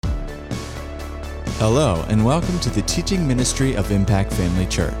Hello, and welcome to the teaching ministry of Impact Family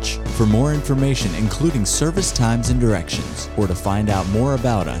Church. For more information, including service times and directions, or to find out more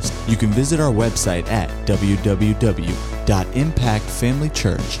about us, you can visit our website at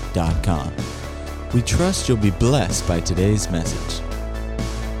www.impactfamilychurch.com. We trust you'll be blessed by today's message.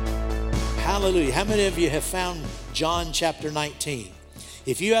 Hallelujah. How many of you have found John chapter 19?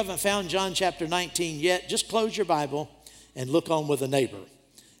 If you haven't found John chapter 19 yet, just close your Bible and look on with a neighbor.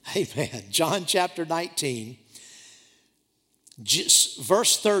 Amen. John chapter 19,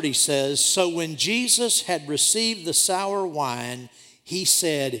 verse 30 says, "So when Jesus had received the sour wine, he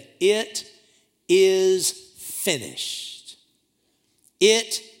said, 'It is finished.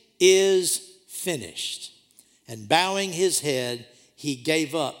 It is finished.' And bowing his head, he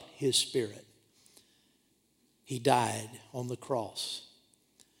gave up his spirit." He died on the cross.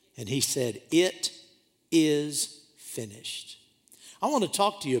 And he said, "It is finished." I want to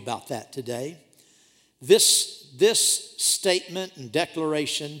talk to you about that today. This statement and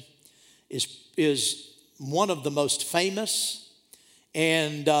declaration is one of the most famous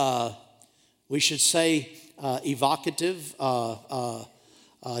and we should say evocative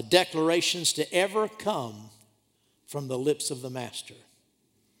declarations to ever come from the lips of the Master.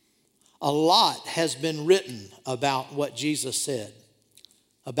 A lot has been written about what Jesus said,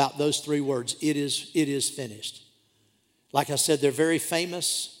 about those three words, it is finished. Like I said, they're very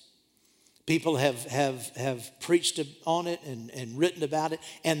famous. People have preached on it and written about it,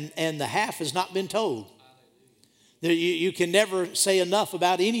 and the half has not been told. You can never say enough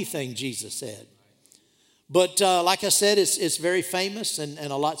about anything Jesus said. But like I said, it's very famous, and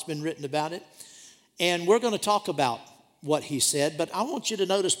a lot's been written about it. And we're going to talk about what he said, but I want you to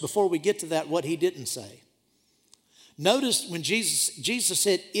notice before we get to that what he didn't say. Notice when Jesus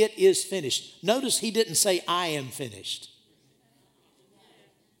said, "It is finished." Notice he didn't say, "I am finished."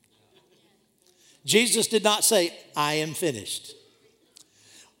 Jesus did not say, "I am finished."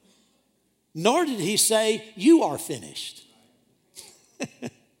 Nor did he say, "You are finished."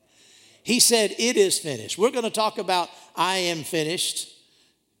 He said, "It is finished." We're going to talk about I am finished,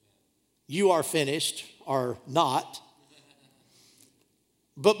 you are finished, or not.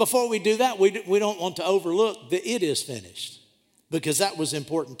 But before we do that, we don't want to overlook the "it is finished," because that was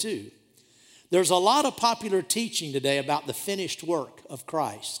important too. There's a lot of popular teaching today about the finished work of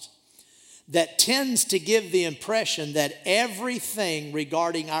Christ that tends to give the impression that everything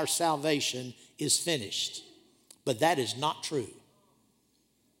regarding our salvation is finished. But that is not true.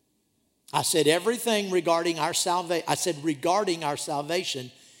 I said everything regarding our salvation. I said regarding our salvation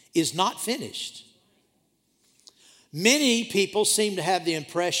is not finished. Many people seem to have the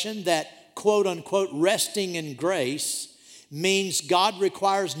impression that, quote unquote, resting in grace means God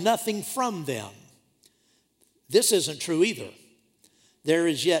requires nothing from them. This isn't true either. There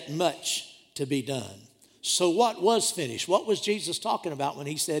is yet much to be done. So what was finished? What was Jesus talking about when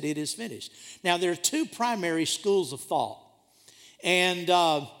he said it is finished? Now, there are two primary schools of thought. And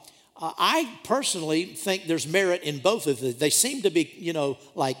I personally think there's merit in both of them. They seem to be,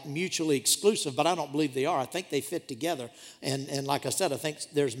 like mutually exclusive, but I don't believe they are. I think they fit together. And like I said, I think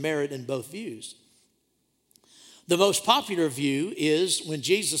there's merit in both views. The most popular view is when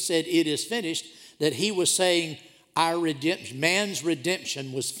Jesus said it is finished, that he was saying our redemption, man's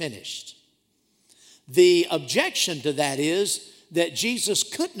redemption was finished. The objection to that is that Jesus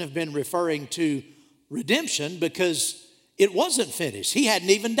couldn't have been referring to redemption because it wasn't finished. He hadn't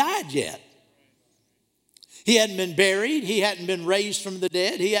even died yet. He hadn't been buried. He hadn't been raised from the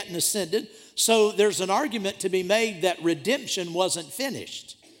dead. He hadn't ascended. So there's an argument to be made that redemption wasn't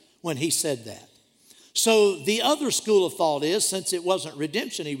finished when he said that. So the other school of thought is, since it wasn't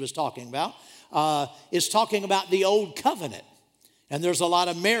redemption he was talking about, is talking about the old covenant. And there's a lot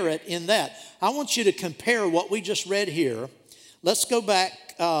of merit in that. I want you to compare what we just read here. Let's go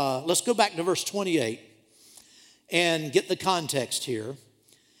back to verse 28 and get the context here.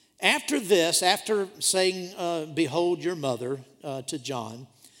 After this, after saying, "Behold your mother," to John,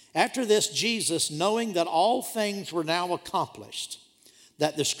 after this, Jesus, knowing that all things were now accomplished,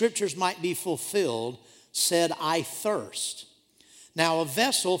 that the scriptures might be fulfilled, said, "I thirst." Now a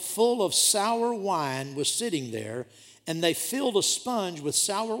vessel full of sour wine was sitting there, and they filled a sponge with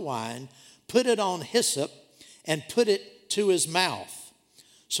sour wine, put it on hyssop, and put it to his mouth.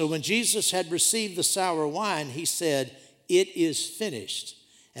 So when Jesus had received the sour wine, he said, "It is finished."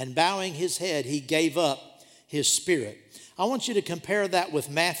 And bowing his head, he gave up his spirit. I want you to compare that with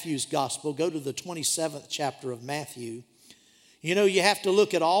Matthew's gospel. Go to the 27th chapter of Matthew. You have to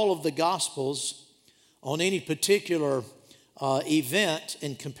look at all of the gospels on any particular event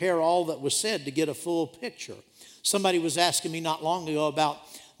and compare all that was said to get a full picture. Somebody was asking me not long ago about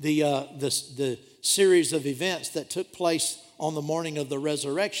the series of events that took place on the morning of the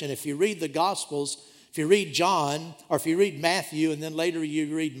resurrection. If you read the Gospels, if you read John, or if you read Matthew, and then later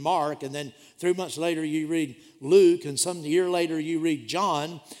you read Mark, and then 3 months later you read Luke, and some year later you read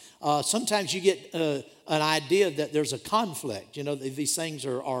John, sometimes you get an idea that there's a conflict. You know, these things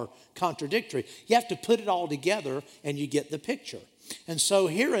are contradictory. You have to put it all together and you get the picture. And so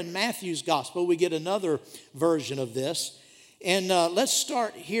here in Matthew's gospel, we get another version of this. And let's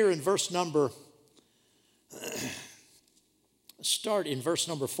start here in verse number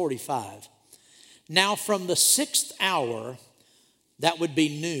 45. Now from the 6th hour, that would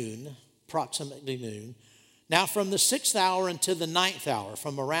be noon, approximately noon. Now from the 6th hour until the 9th hour,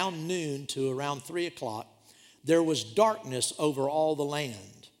 from around noon to around 3 o'clock, there was darkness over all the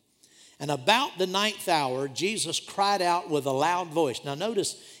land. And about the 9th hour, Jesus cried out with a loud voice. Now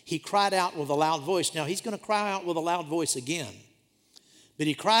notice, he cried out with a loud voice. Now he's going to cry out with a loud voice again. But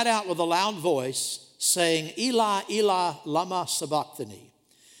he cried out with a loud voice, saying, Eli, Eli, lama sabachthani.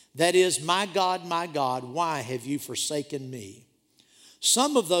 That is, my God, why have you forsaken me?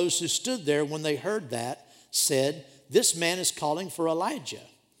 Some of those who stood there when they heard that said, this man is calling for Elijah.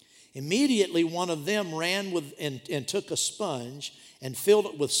 Immediately one of them ran and took a sponge and filled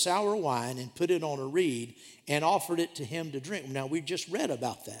it with sour wine and put it on a reed and offered it to him to drink. Now we just read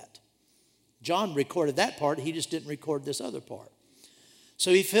about that. John recorded that part. He just didn't record this other part.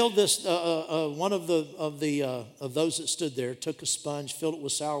 So he filled this, one of those that stood there, took a sponge, filled it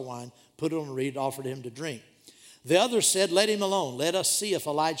with sour wine, put it on a reed, offered him to drink. The other said, let him alone. Let us see if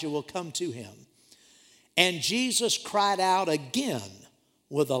Elijah will come to him. And Jesus cried out again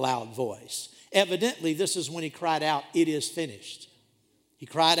with a loud voice. Evidently, this is when he cried out, it is finished. He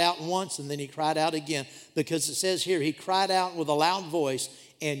cried out once and then he cried out again, because it says here, he cried out with a loud voice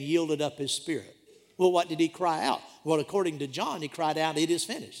and yielded up his spirit. Well, what did he cry out? Well, according to John, he cried out, it is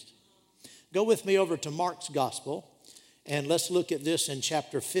finished. Go with me over to Mark's gospel, and let's look at this in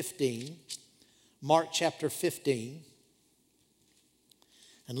chapter 15. Mark chapter 15.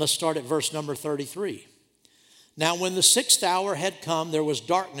 And let's start at verse number 33. Now, when the 6th hour had come, there was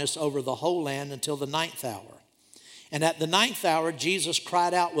darkness over the whole land until the 9th hour. And at the 9th hour, Jesus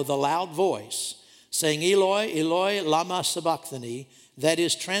cried out with a loud voice, saying, Eloi, Eloi, lama sabachthani. That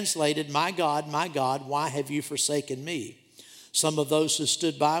is translated, my God, why have you forsaken me? Some of those who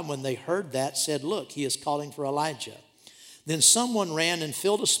stood by when they heard that said, look, he is calling for Elijah. Then someone ran and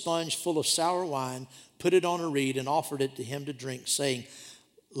filled a sponge full of sour wine, put it on a reed, and offered it to him to drink, saying,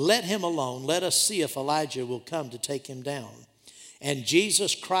 let him alone. Let us see if Elijah will come to take him down. And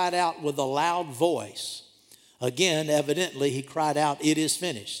Jesus cried out with a loud voice. Again, evidently, he cried out, it is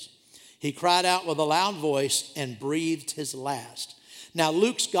finished. He cried out with a loud voice and breathed his last. Now,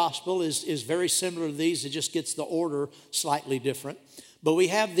 Luke's gospel is very similar to these. It just gets the order slightly different. But we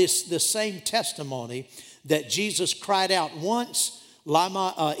have the same testimony that Jesus cried out once,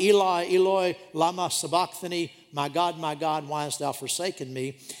 Lama, Eli, Eloi, lama sabachthani, my God, why hast thou forsaken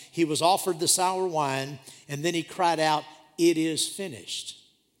me? He was offered the sour wine, and then he cried out, it is finished.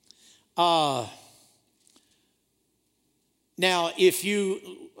 Now, if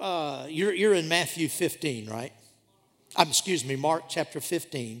you're in Matthew 15, right? Mark chapter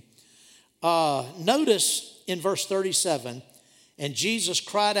 15. Notice in verse 37, and Jesus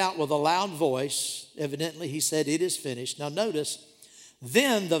cried out with a loud voice. Evidently, he said, it is finished. Now notice,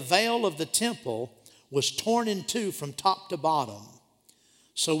 then the veil of the temple was torn in two from top to bottom.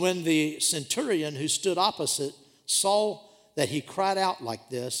 So when the centurion who stood opposite saw that he cried out like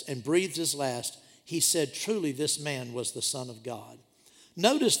this and breathed his last, he said, truly this man was the Son of God.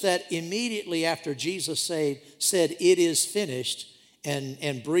 Notice that immediately after Jesus said, it is finished,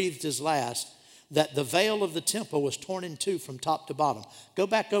 and breathed his last, that the veil of the temple was torn in two from top to bottom. Go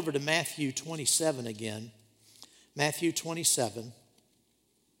back over to Matthew 27 again. Matthew 27,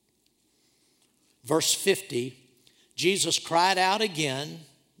 verse 50. Jesus cried out again,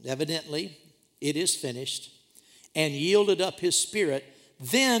 evidently, it is finished, and yielded up his spirit.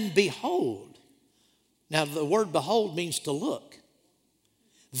 Then behold. Now the word behold means to look.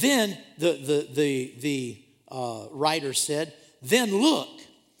 Then the writer said, then look,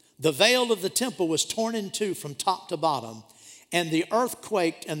 the veil of the temple was torn in two from top to bottom, and the earth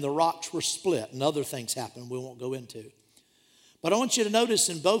quaked and the rocks were split. And other things happened we won't go into. But I want you to notice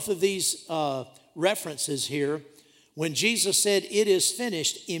in both of these references here, when Jesus said, it is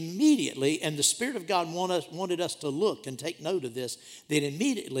finished, immediately, and the Spirit of God wanted us to look and take note of this, that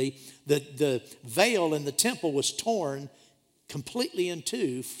immediately the veil in the temple was torn completely in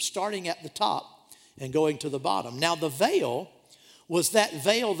two, starting at the top and going to the bottom. Now the veil was that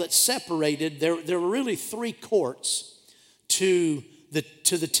veil that separated. There were really three courts to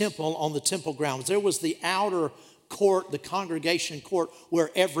the temple on the temple grounds. There was the outer court, the congregation court, where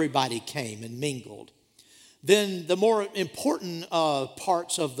everybody came and mingled. Then the more important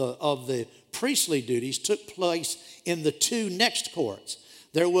parts of the priestly duties took place in the two next courts.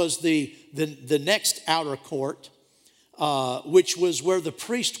 There was the next outer court, which was where the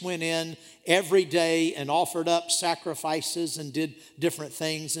priest went in every day and offered up sacrifices and did different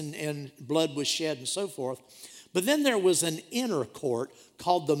things, and blood was shed and so forth. But then there was an inner court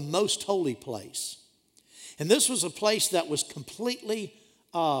called the Most Holy Place. And this was a place that was completely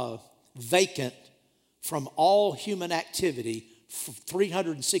vacant from all human activity for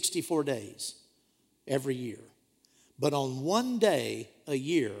 364 days every year. But on one day a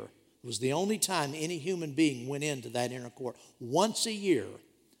year was the only time any human being went into that inner court. Once a year,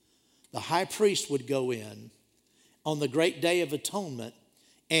 the high priest would go in on the great day of atonement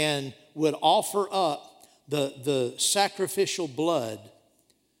and would offer up the sacrificial blood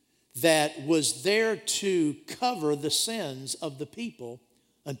that was there to cover the sins of the people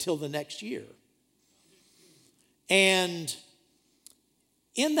until the next year. And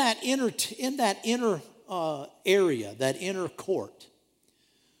in that inner area, that inner court,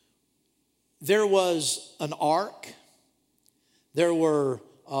 there was an ark. There were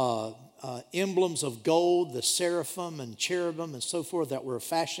emblems of gold, the seraphim and cherubim and so forth that were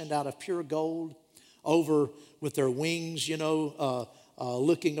fashioned out of pure gold, over with their wings,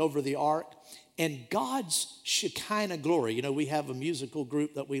 looking over the ark. And God's Shekinah glory. We have a musical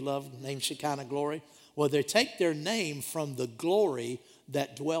group that we love named Shekinah Glory. Well, they take their name from the glory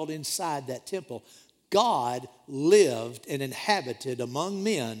that dwelled inside that temple. God lived and inhabited among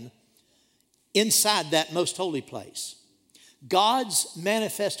men inside that most holy place. God's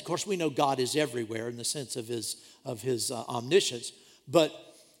manifest, of course, we know God is everywhere in the sense of his omniscience, but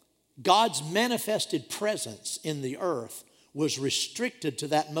God's manifested presence in the earth was restricted to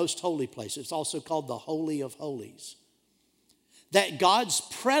that most holy place. It's also called the Holy of Holies. That God's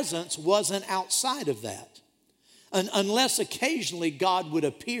presence wasn't outside of that. Unless occasionally God would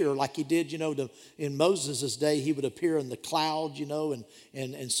appear like he did, in Moses' day, he would appear in the cloud,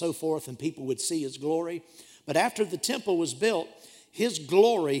 and so forth, and people would see his glory. But after the temple was built, his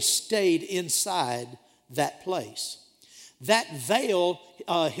glory stayed inside that place. That veil,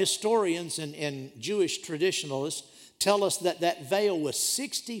 historians and Jewish traditionalists tell us that veil was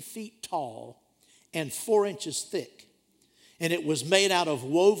 60 feet tall and 4 inches thick. And it was made out of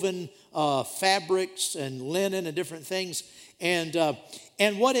woven fabrics and linen and different things. And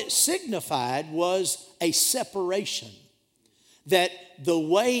what it signified was a separation, that the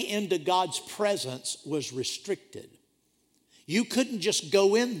way into God's presence was restricted. You couldn't just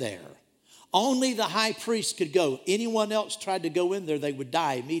go in there. Only the high priest could go. Anyone else tried to go in there, they would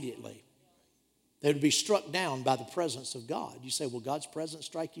die immediately. They would be struck down by the presence of God. You say, will God's presence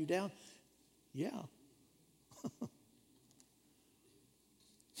strike you down? Yeah.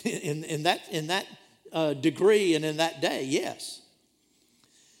 in that degree and in that day, yes.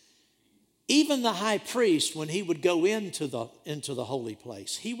 Even the high priest, when he would go into the holy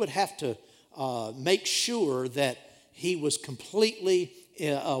place, he would have to make sure that he was completely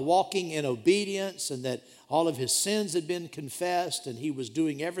walking in obedience and that all of his sins had been confessed and he was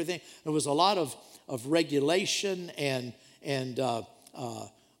doing everything. There was a lot of regulation and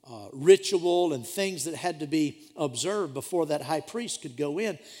ritual and things that had to be observed before that high priest could go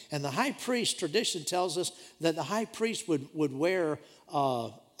in. And the high priest, tradition tells us that the high priest would wear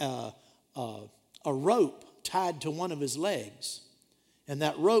a rope tied to one of his legs. And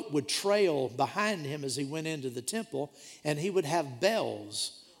that rope would trail behind him as he went into the temple, and he would have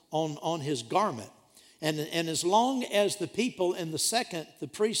bells on his garment. And as long as the people in the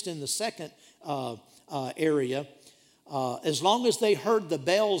priest in the second area, as long as they heard the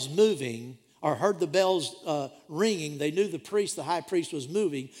bells moving or heard the bells ringing, they knew the high priest was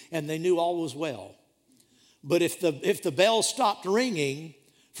moving, and they knew all was well. But if the bells stopped ringing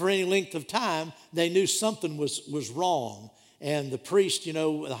for any length of time, they knew something was wrong. And the priest,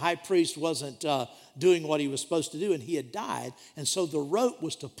 the high priest wasn't doing what he was supposed to do, and he had died. And so the rope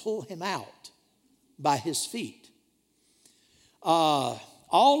was to pull him out by his feet.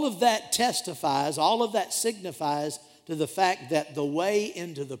 All of that signifies to the fact that the way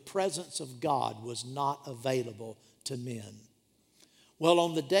into the presence of God was not available to men. Well,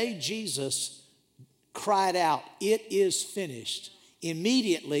 on the day Jesus cried out, "It is finished,"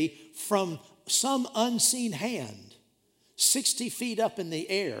 immediately from some unseen hand, 60 feet up in the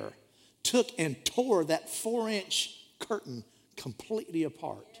air, took and tore that 4-inch curtain completely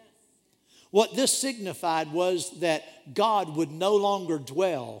apart. What this signified was that God would no longer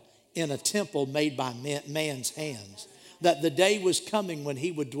dwell in a temple made by man's hands. that the day was coming when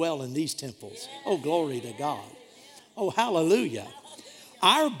he would dwell in these temples. Oh, glory to God. Oh, hallelujah.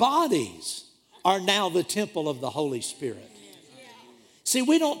 Our bodies are now the temple of the Holy Spirit. See,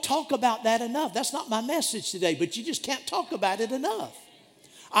 we don't talk about that enough. That's not my message today, but you just can't talk about it enough.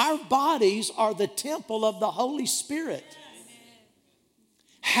 Our bodies are the temple of the Holy Spirit.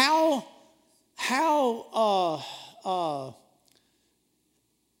 How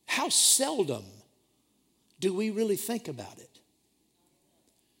seldom do we really think about it?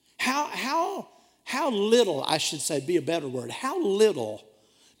 How little, I should say, be a better word, how little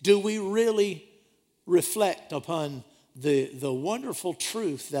do we really reflect upon the wonderful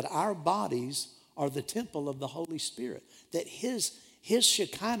truth that our bodies are the temple of the Holy Spirit, that His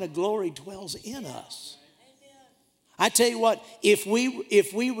Shekinah glory dwells in us. I tell you what, if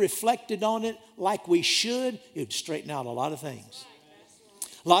we reflected on it like we should, it would straighten out a lot of things.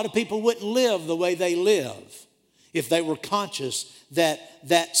 A lot of people wouldn't live the way they live if they were conscious that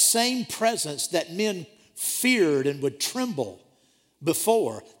that same presence that men feared and would tremble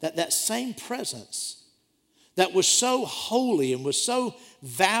before, that same presence that was so holy and was so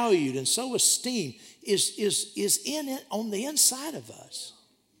valued and so esteemed is in it on the inside of us.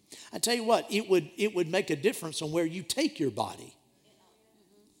 I tell you what, it would make a difference on where you take your body.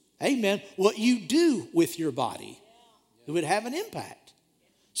 Amen. What you do with your body, it would have an impact.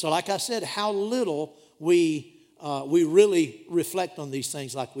 So like I said, how little we really reflect on these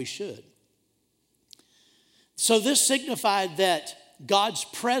things like we should. So this signified that God's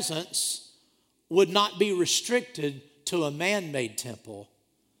presence would not be restricted to a man-made temple,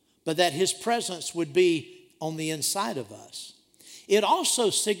 but that His presence would be on the inside of us. It also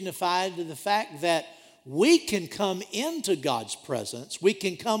signified the fact that we can come into God's presence. We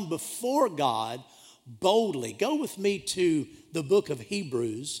can come before God boldly. Go with me to the book of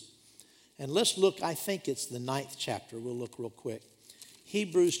Hebrews, and let's look, I think it's the 9th chapter. We'll look real quick.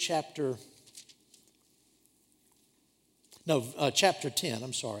 Hebrews chapter 10,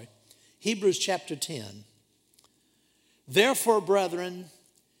 I'm sorry. Hebrews chapter 10. Therefore, brethren,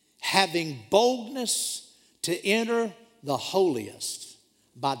 having boldness to enter the holiest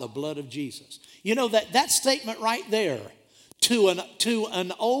by the blood of Jesus. You know that statement right there, to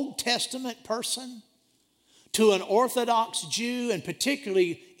an Old Testament person, to an Orthodox Jew, and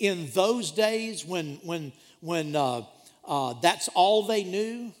particularly in those days when that's all they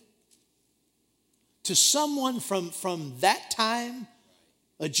knew, to someone from that time,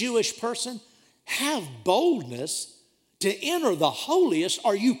 a Jewish person, have boldness to enter the holiest.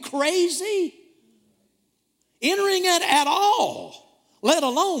 Are you crazy? Entering it at all, let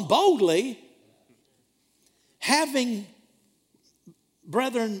alone boldly. Having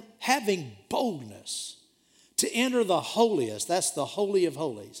boldness to enter the holiest, that's the Holy of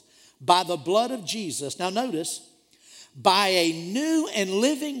Holies, by the blood of Jesus. Now notice, by a new and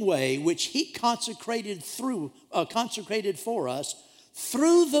living way which He consecrated for us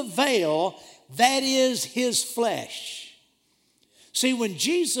through the veil that is His flesh. See, when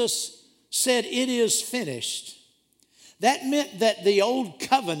Jesus said it is finished, that meant that the old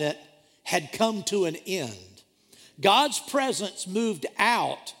covenant had come to an end. God's presence moved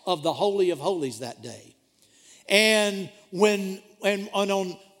out of the Holy of Holies that day. And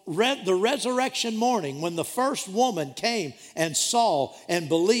on the resurrection morning, when the first woman came and saw and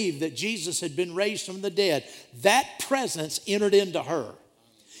believed that Jesus had been raised from the dead, that presence entered into her.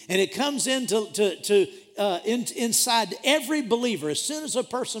 And it comes inside every believer. As soon as a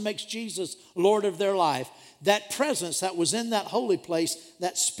person makes Jesus Lord of their life, that presence that was in that holy place,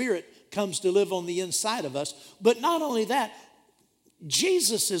 that Spirit comes to live on the inside of us. But not only that,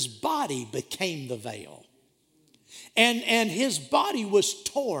 Jesus' body became the veil. And His body was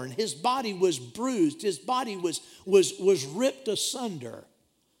torn. His body was bruised. His body was ripped asunder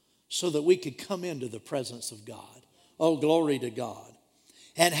so that we could come into the presence of God. Oh, glory to God.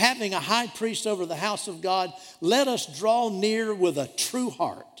 And having a high priest over the house of God, let us draw near with a true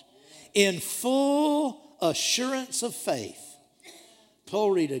heart in full assurance of faith.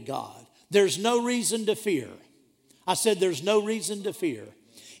 Glory to God. There's no reason to fear. I said there's no reason to fear.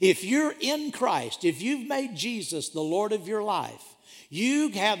 If you're in Christ, if you've made Jesus the Lord of your life, you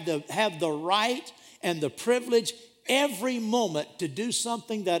have the right and the privilege every moment to do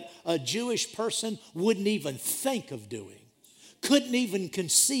something that a Jewish person wouldn't even think of doing. Couldn't even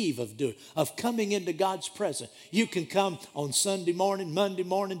conceive of doing, of coming into God's presence. You can come on Sunday morning, Monday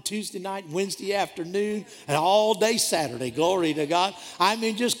morning, Tuesday night, Wednesday afternoon, and all day Saturday. Glory to God. I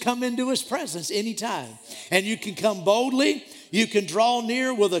mean, just come into His presence anytime. And you can come boldly. You can draw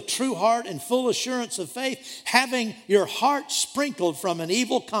near with a true heart and full assurance of faith, having your heart sprinkled from an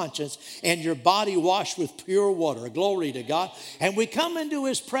evil conscience and your body washed with pure water. Glory to God. And we come into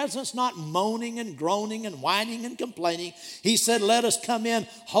his presence not moaning and groaning and whining and complaining. He said, let us come in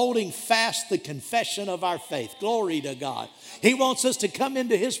holding fast the confession of our faith. Glory to God. He wants us to come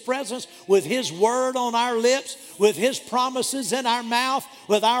into his presence with his word on our lips, with his promises in our mouth,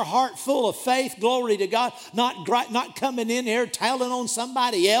 with our heart full of faith. Glory to God. Not coming in here telling on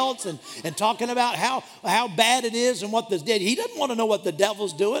somebody else and talking about how bad it is and what the dead. He doesn't want to know what the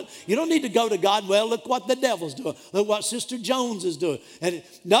devil's doing. You don't need to go to God, well, look what the devil's doing. Look what Sister Jones is doing. And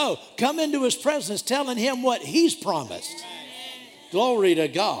no, come into his presence telling him what he's promised. Glory to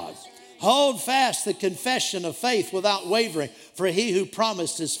God. Hold fast the confession of faith without wavering, for he who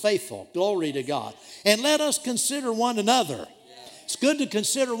promised is faithful. Glory to God. And let us consider one another. It's good to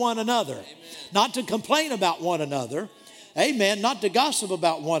consider one another. Amen. Not to complain about one another. Amen. Not to gossip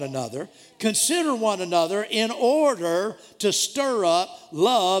about one another. Consider one another in order to stir up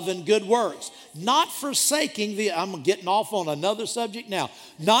love and good works. Not forsaking I'm getting off on another subject now.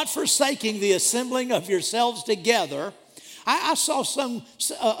 Not forsaking the assembling of yourselves together. I saw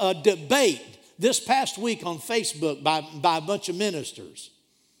a debate this past week on Facebook by a bunch of ministers.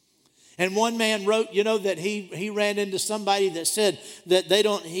 And one man wrote, that he ran into somebody that said that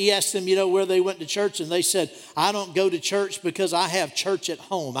he asked them, where they went to church. And they said, I don't go to church because I have church at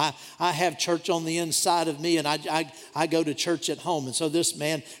home. I have church on the inside of me and I go to church at home. And so this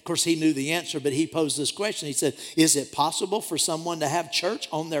man, of course, he knew the answer, but he posed this question. He said, is it possible for someone to have church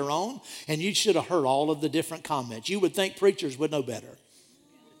on their own? And you should have heard all of the different comments. You would think preachers would know better.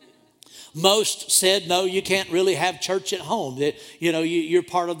 Most said, no, you can't really have church at home. That, you're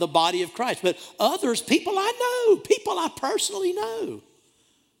part of the body of Christ. But others, people I personally know,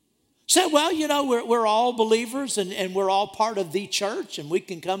 said, well, we're all believers and we're all part of the church and we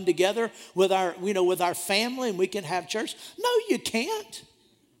can come together with our family and we can have church. No, you can't.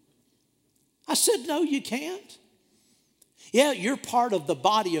 I said, no, you can't. Yeah, you're part of the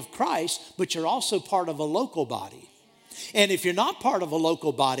body of Christ, but you're also part of a local body. And if you're not part of a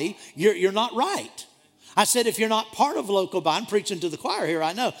local body, you're not right. I said, if you're not part of a local body, I'm preaching to the choir here,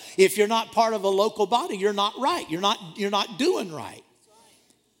 I know. If you're not part of a local body, you're not right. You're not doing right.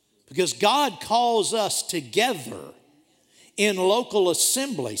 Because God calls us together in local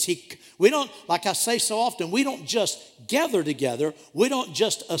assemblies. We don't, like I say so often, we don't just gather together. We don't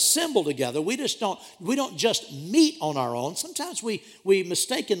just assemble together. We don't just meet on our own. Sometimes we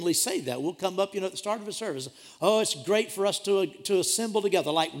mistakenly say that. We'll come up, at the start of a service. Oh, it's great for us to assemble together,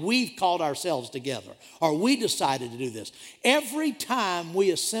 like we've called ourselves together, or we decided to do this. Every time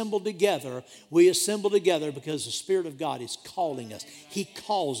we assemble together because the Spirit of God is calling us. He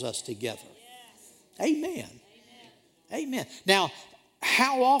calls us together. Amen. Amen. Now,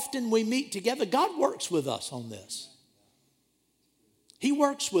 how often we meet together, God works with us on this. He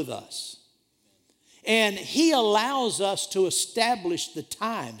works with us. And he allows us to establish the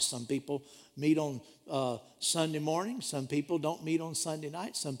times. Some people meet on Sunday morning. Some people don't meet on Sunday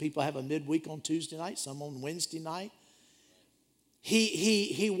night. Some people have a midweek on Tuesday night. Some on Wednesday night.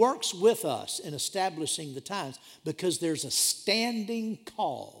 He works with us in establishing the times because there's a standing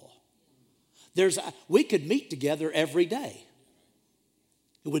call. We could meet together every day.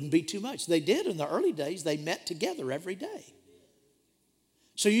 It wouldn't be too much. They did in the early days. They met together every day.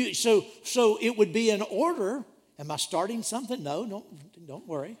 So it would be in order. Am I starting something? No, don't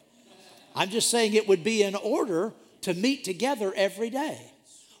worry. I'm just saying it would be in order to meet together every day.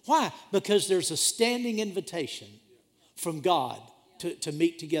 Why? Because there's a standing invitation from God to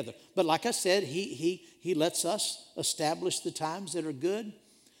meet together. But like I said, he lets us establish the times that are good.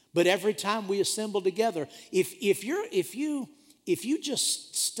 But every time we assemble together, if you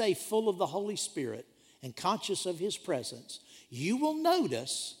just stay full of the Holy Spirit and conscious of his presence, you will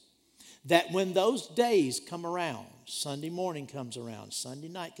notice that when those days come around, Sunday morning comes around, Sunday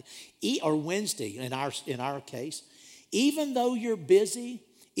night, or Wednesday in our case, even though you're busy,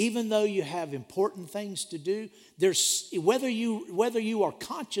 even though you have important things to do, there's whether you are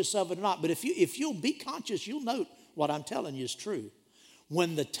conscious of it or not, but if you'll be conscious, you'll note what I'm telling you is true.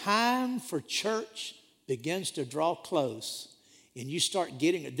 When the time for church begins to draw close and you start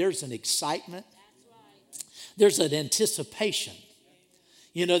getting, there's an excitement. There's an anticipation.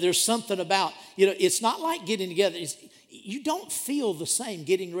 There's something about, it's not like getting together. You don't feel the same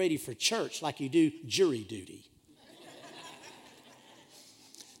getting ready for church like you do jury duty.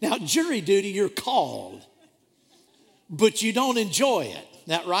 Now, jury duty, you're called, but you don't enjoy it. Isn't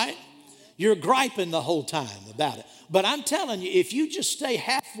that right? You're griping the whole time about it. But I'm telling you, if you just stay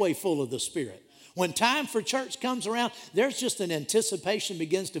halfway full of the Spirit, When time for church comes around, there's just an anticipation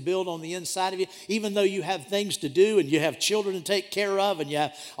begins to build on the inside of you, even though you have things to do and you have children to take care of and you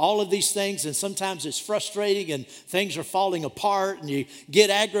have all of these things, and sometimes it's frustrating and things are falling apart and you get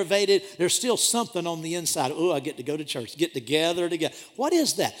aggravated. There's still something on the inside. Oh, I get to go to church, get together. What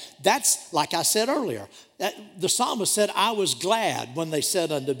is that? That's, like I said earlier, the psalmist said, I was glad when they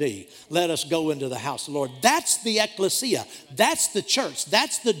said unto me, let us go into the house of the Lord. That's the ecclesia. That's the church.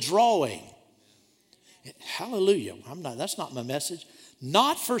 That's the drawing. Hallelujah. That's not my message.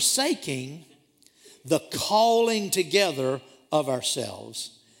 Not forsaking the calling together of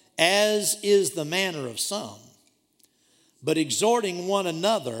ourselves, as is the manner of some, but exhorting one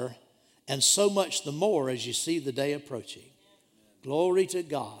another, and so much the more as you see the day approaching. Glory to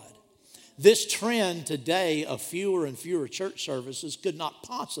God. This trend today of fewer and fewer church services could not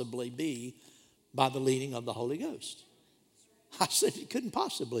possibly be by the leading of the Holy Ghost. I said it couldn't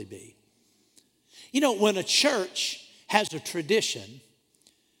possibly be. You know, when a church has a tradition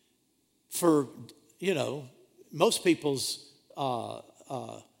for, most people's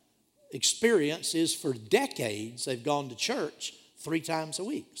experience is for decades they've gone to church 3 times a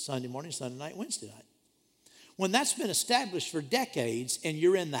week, Sunday morning, Sunday night, Wednesday night. When that's been established for decades and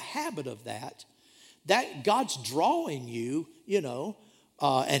you're in the habit of that God's drawing you,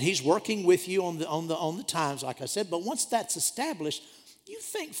 and He's working with you on the times, like I said. But once that's established, you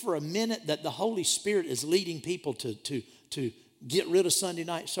think for a minute that the Holy Spirit is leading people to get rid of Sunday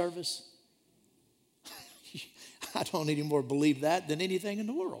night service? I don't any more believe that than anything in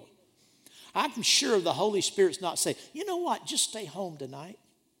the world. I'm sure the Holy Spirit's not saying, you know what, just stay home tonight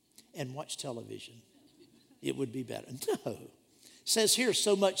and watch television. It would be better. No. It says here,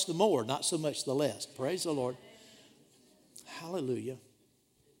 so much the more, not so much the less. Praise the Lord. Hallelujah.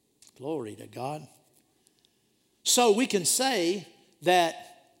 Glory to God. So we can say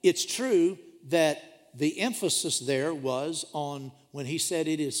that it's true that the emphasis there was on when He said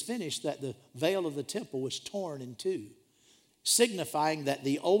it is finished, that the veil of the temple was torn in two, signifying that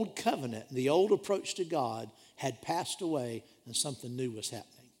the old covenant, the old approach to God had passed away and something new was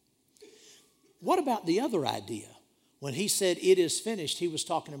happening. What about the other idea? When He said it is finished, He was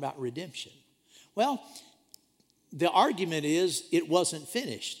talking about redemption. Well, the argument is it wasn't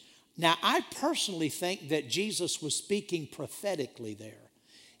finished. Now, I personally think that Jesus was speaking prophetically there.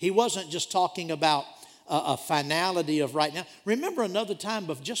 He wasn't just talking about a finality of right now. Remember another time,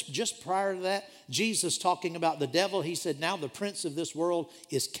 but just prior to that, Jesus talking about the devil, He said, now the prince of this world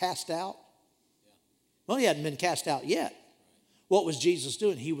is cast out. Well, he hadn't been cast out yet. What was Jesus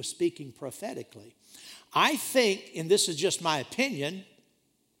doing? He was speaking prophetically. I think, and this is just my opinion,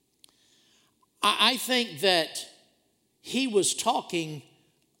 I think that He was talking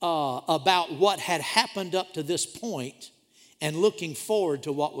about what had happened up to this point and looking forward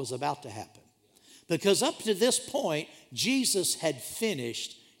to what was about to happen. Because up to this point, Jesus had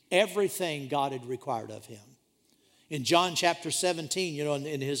finished everything God had required of Him. In John chapter 17,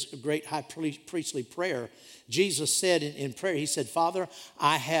 in His great high priestly prayer, Jesus said in prayer, He said, Father,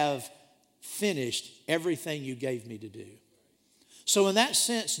 I have finished everything You gave Me to do. So in that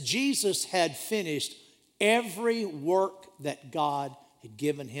sense, Jesus had finished every work that God had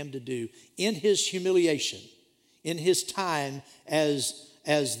given Him to do in His humiliation, in His time as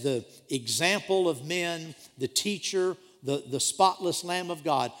the example of men, the teacher, the spotless Lamb of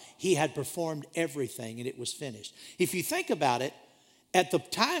God. He had performed everything and it was finished. If you think about it, at the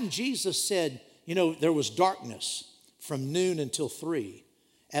time Jesus said, there was darkness from noon until 3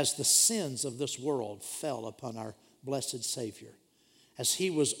 as the sins of this world fell upon our blessed Savior. As He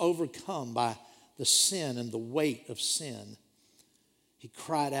was overcome by the sin and the weight of sin, He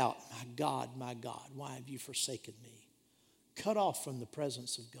cried out, my God, why have You forsaken me? Cut off from the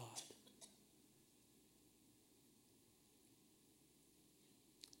presence of God.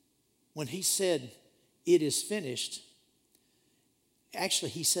 When He said, it is finished,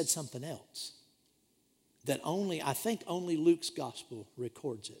 actually He said something else that I think only Luke's gospel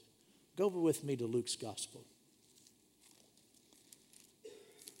records it. Go over with me to Luke's gospel.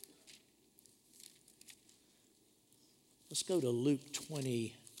 Let's go to Luke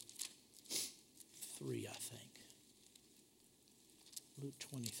 23, I think. Luke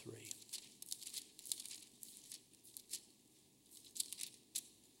 23.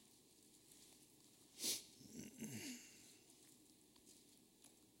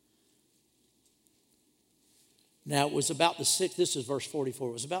 Now it was about the 6th, this is verse 44,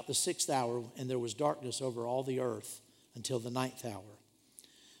 it was about the 6th hour, and there was darkness over all the earth until the 9th hour.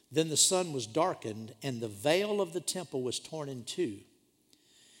 Then the sun was darkened, and the veil of the temple was torn in two.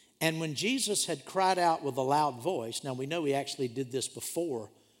 And when Jesus had cried out with a loud voice, now we know He actually did this before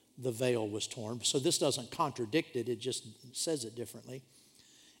the veil was torn. So this doesn't contradict it. It just says it differently.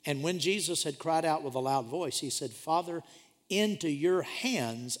 And when Jesus had cried out with a loud voice, he said, Father, into your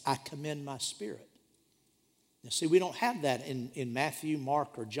hands I commend my spirit. Now see, we don't have that in Matthew,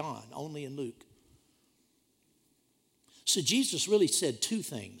 Mark, or John, only in Luke. So Jesus really said two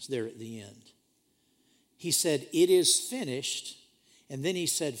things there at the end. He said, it is finished. And then he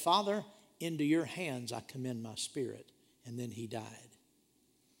said, Father, into your hands I commend my spirit. And then he died.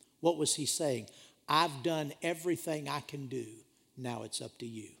 What was he saying? I've done everything I can do. Now it's up to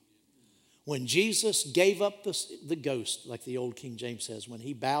you. When Jesus gave up the ghost, like the old King James says, when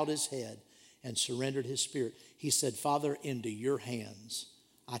he bowed his head and surrendered his spirit, he said, Father, into your hands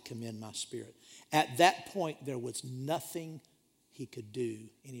I commend my spirit. At that point, there was nothing he could do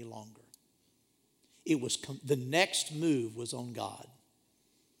any longer. It was the next move was on God.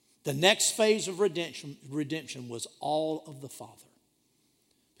 The next phase of redemption was all of the Father.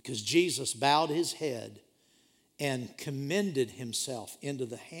 Because Jesus bowed his head and commended himself into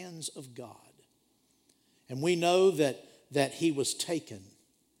the hands of God. And we know that he was taken,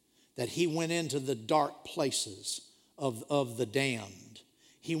 that he went into the dark places of the damned.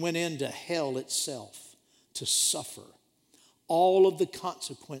 He went into hell itself to suffer all of the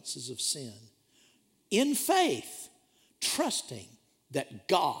consequences of sin in faith, trusting that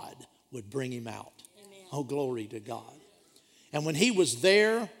God would bring him out. Amen. Oh, glory to God. And when he was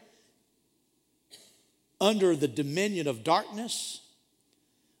there under the dominion of darkness,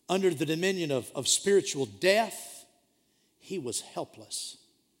 under the dominion of spiritual death, he was helpless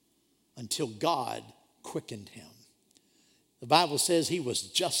until God quickened him. The Bible says he was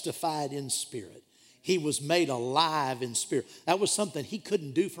justified in spirit. He was made alive in spirit. That was something he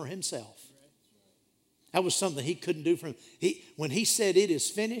couldn't do for himself. That was something he couldn't do for him. When he said it is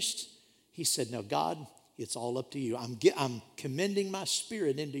finished, he said, now God, it's all up to you. I'm commending my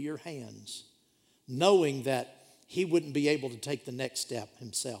spirit into your hands, knowing that he wouldn't be able to take the next step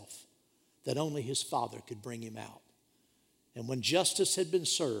himself, that only his Father could bring him out. And when justice had been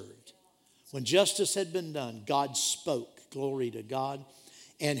served, when justice had been done, God spoke, glory to God,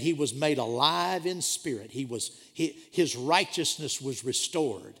 and he was made alive in spirit. His righteousness was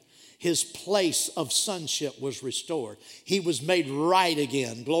restored. His place of sonship was restored. He was made right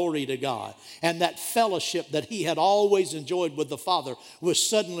again, glory to God. And that fellowship that he had always enjoyed with the Father was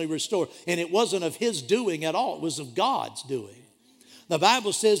suddenly restored. And it wasn't of his doing at all, it was of God's doing. The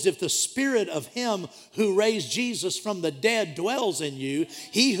Bible says if the spirit of him who raised Jesus from the dead dwells in you,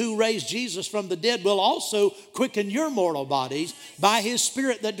 he who raised Jesus from the dead will also quicken your mortal bodies by his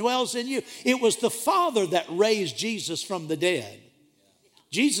spirit that dwells in you. It was the Father that raised Jesus from the dead.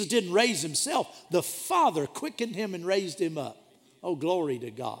 Jesus didn't raise himself. The Father quickened him and raised him up. Oh, glory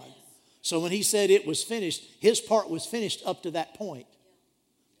to God. So when he said it was finished, his part was finished up to that point.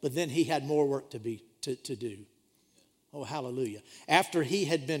 But then he had more work to do. Oh, hallelujah. After he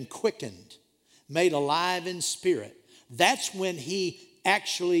had been quickened, made alive in spirit, that's when he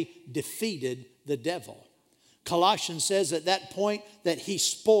actually defeated the devil. Colossians says at that point that he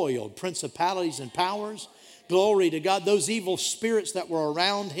spoiled principalities and powers. Glory to God. Those evil spirits that were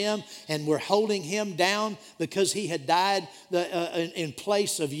around him and were holding him down because he had died in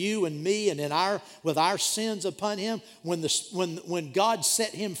place of you and me and with our sins upon him. When God set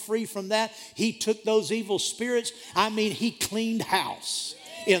him free from that, he took those evil spirits. He cleaned house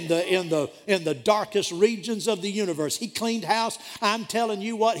in the darkest regions of the universe. He cleaned house. I'm telling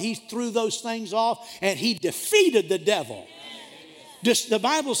you what, he threw those things off and he defeated the devil. The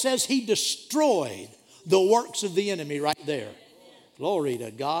Bible says he destroyed the works of the enemy right there. Glory to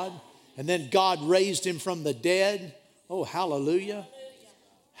God. And then God raised him from the dead. Oh, hallelujah.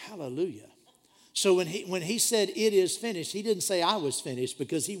 Hallelujah. So when he said it is finished, he didn't say I was finished,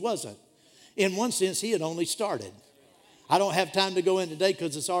 because he wasn't. In one sense, he had only started. I don't have time to go in today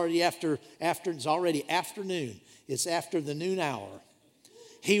because it's already it's already afternoon. It's after the noon hour.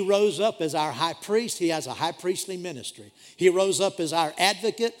 He rose up as our high priest. He has a high priestly ministry. He rose up as our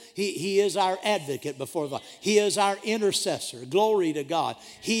advocate. He is our advocate before God. He is our intercessor. Glory to God.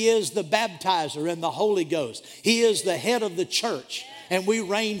 He is the baptizer in the Holy Ghost. He is the head of the church, and we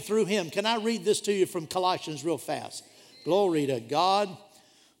reign through him. Can I read this to you from Colossians real fast? Glory to God.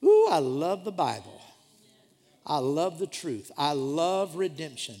 Ooh, I love the Bible. I love the truth. I love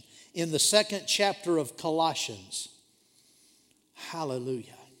redemption. In the 2nd chapter of Colossians,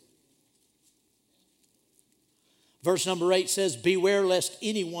 hallelujah. Verse number 8 says, beware lest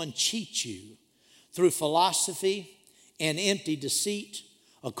anyone cheat you through philosophy and empty deceit,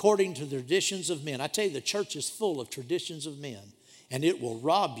 according to the traditions of men. I tell you, the church is full of traditions of men, and it will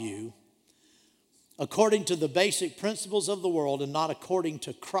rob you according to the basic principles of the world and not according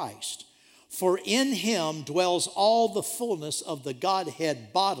to Christ. For in him dwells all the fullness of the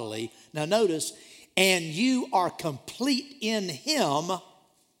Godhead bodily. Now notice, and you are complete in him.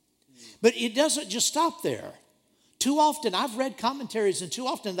 But it doesn't just stop there. Too often, I've read commentaries, and too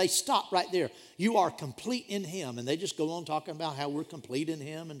often they stop right there. You are complete in him. And they just go on talking about how we're complete in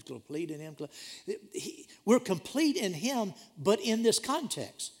him and complete in him. We're complete in him, but in this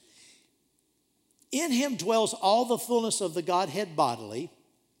context. In him dwells all the fullness of the Godhead bodily.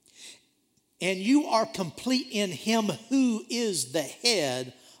 And you are complete in him who is the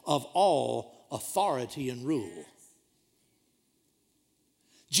head of all authority and rule.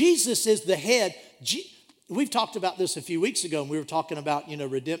 Jesus is the head. We've talked about this a few weeks ago, and we were talking about,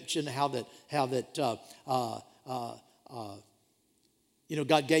 redemption, how that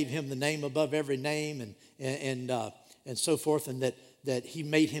God gave him the name above every name, and so forth, and that he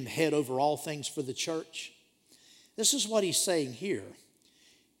made him head over all things for the church. This is what he's saying here.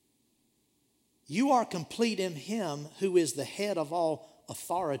 You are complete in him who is the head of all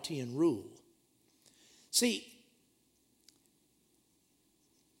authority and rule. See,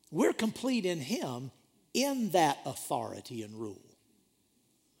 we're complete in him in that authority and rule.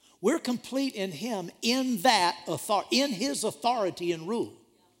 We're complete in him in that authority, in his authority and rule.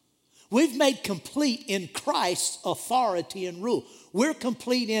 We've made complete in Christ's authority and rule. We're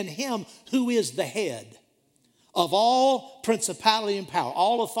complete in him who is the head of all principality and power,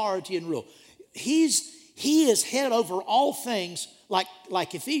 all authority and rule. He is head over all things,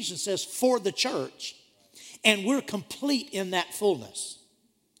 like Ephesians says, for the church. And we're complete in that fullness.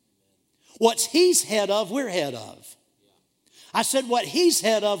 What he's head of, we're head of. I said what he's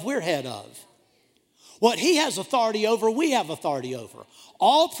head of, we're head of. What he has authority over, we have authority over.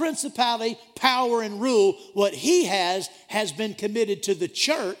 All principality, power, and rule, what he has been committed to the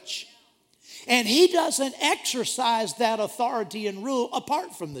church. And he doesn't exercise that authority and rule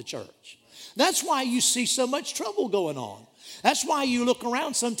apart from the church. That's why you see so much trouble going on. That's why you look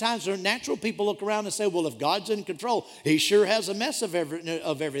around sometimes, or natural people look around and say, well, if God's in control, he sure has a mess of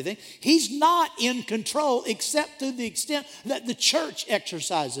everything. He's not in control except to the extent that the church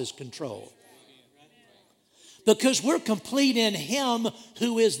exercises control. Because we're complete in him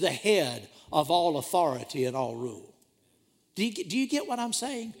who is the head of all authority and all rule. Do you get what I'm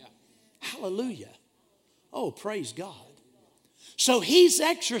saying? Yeah. Hallelujah. Oh, praise God. So he's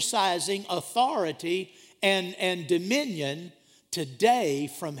exercising authority and dominion today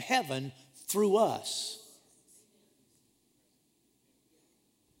from heaven through us.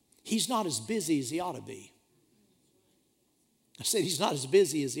 He's not as busy as he ought to be. I said he's not as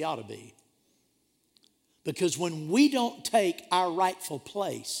busy as he ought to be. Because when we don't take our rightful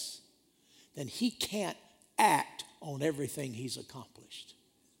place, then he can't act on everything he's accomplished.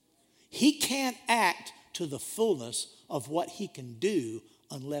 He can't act to the fullness of what he can do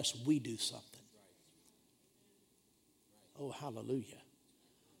unless we do something. Oh, hallelujah.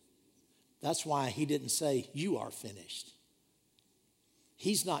 That's why he didn't say, you are finished.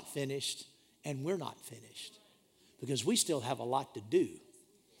 He's not finished, and we're not finished. Because we still have a lot to do.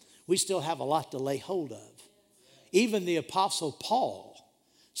 We still have a lot to lay hold of. Even the Apostle Paul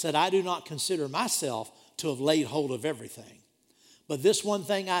said, I do not consider myself to have laid hold of everything. But this one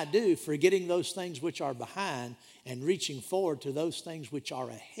thing I do, forgetting those things which are behind and reaching forward to those things which are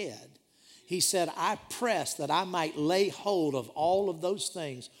ahead. He said, I press that I might lay hold of all of those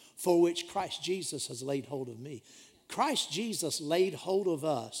things for which Christ Jesus has laid hold of me. Christ Jesus laid hold of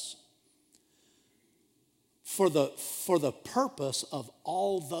us for the purpose of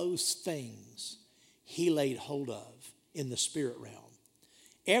all those things he laid hold of in the spirit realm.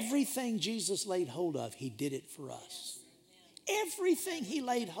 Everything Jesus laid hold of, he did it for us. Everything he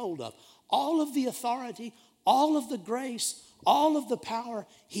laid hold of, all of the authority, all of the grace, all of the power,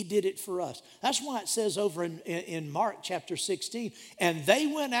 he did it for us. That's why it says over in Mark chapter 16, and they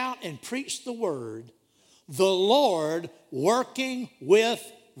went out and preached the word, the Lord working with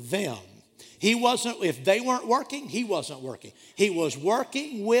them. He wasn't, if they weren't working, he wasn't working. He was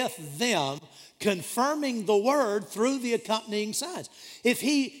working with them, confirming the word through the accompanying signs. If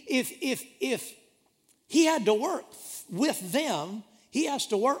he had to work with them, he has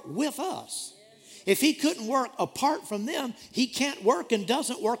to work with us. If he couldn't work apart from them, he can't work and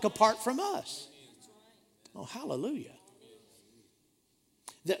doesn't work apart from us. Oh, hallelujah.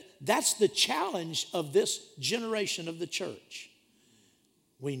 That's the challenge of this generation of the church.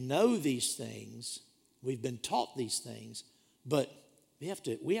 We know these things. We've been taught these things, but we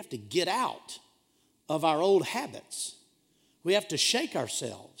have to get out of our old habits. We have to shake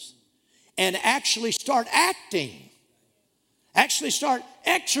ourselves and actually start acting. Actually start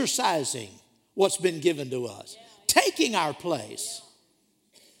exercising what's been given to us, taking our place.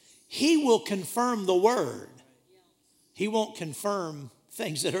 He will confirm the word. He won't confirm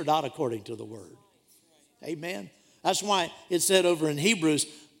things that are not according to the word. Amen. That's why it said over in Hebrews,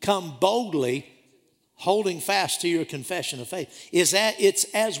 come boldly, holding fast to your confession of faith. It's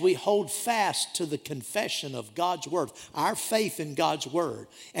as we hold fast to the confession of God's word, our faith in God's word,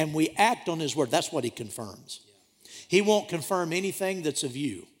 and we act on his word. That's what he confirms. He won't confirm anything that's of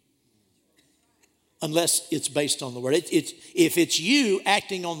you unless it's based on the word. If it's you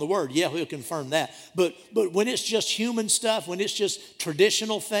acting on the word, yeah, he'll confirm that. But when it's just human stuff, when it's just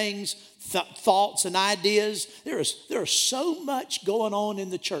traditional things, thoughts and ideas, there is so much going on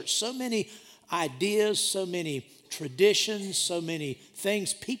in the church, so many ideas, so many traditions, so many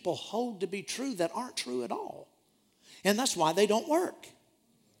things people hold to be true that aren't true at all. And that's why they don't work.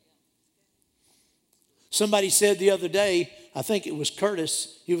 Somebody said the other day, I think it was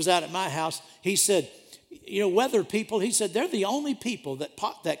Curtis, he was out at my house, he said, weather people, he said, they're the only people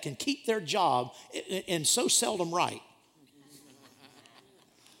that can keep their job and so seldom right.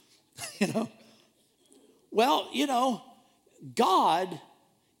 Well, God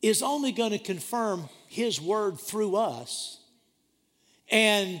is only going to confirm his word through us.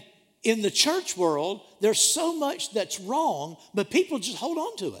 And in the church world, there's so much that's wrong, but people just hold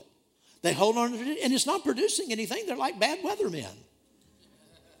on to it. They hold on to it, and it's not producing anything. They're like bad weathermen.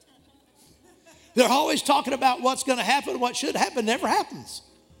 They're always talking about what's going to happen, what should happen, never happens.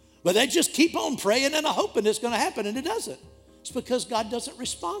 But they just keep on praying and hoping it's going to happen, and it doesn't. It's because God doesn't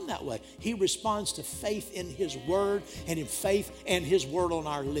respond that way. He responds to faith in his word and in faith and his word on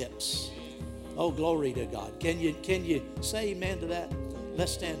our lips. Oh, glory to God. Can you say amen to that?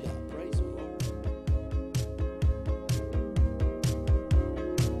 Let's stand up. Praise the Lord.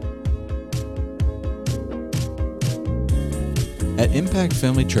 At Impact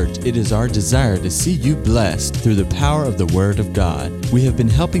Family Church, it is our desire to see you blessed through the power of the Word of God. We have been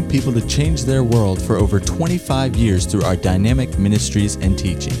helping people to change their world for over 25 years through our dynamic ministries and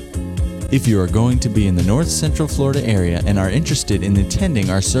teaching. If you are going to be in the North Central Florida area and are interested in attending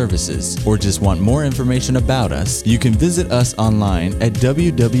our services or just want more information about us, you can visit us online at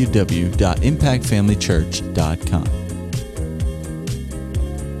www.impactfamilychurch.com.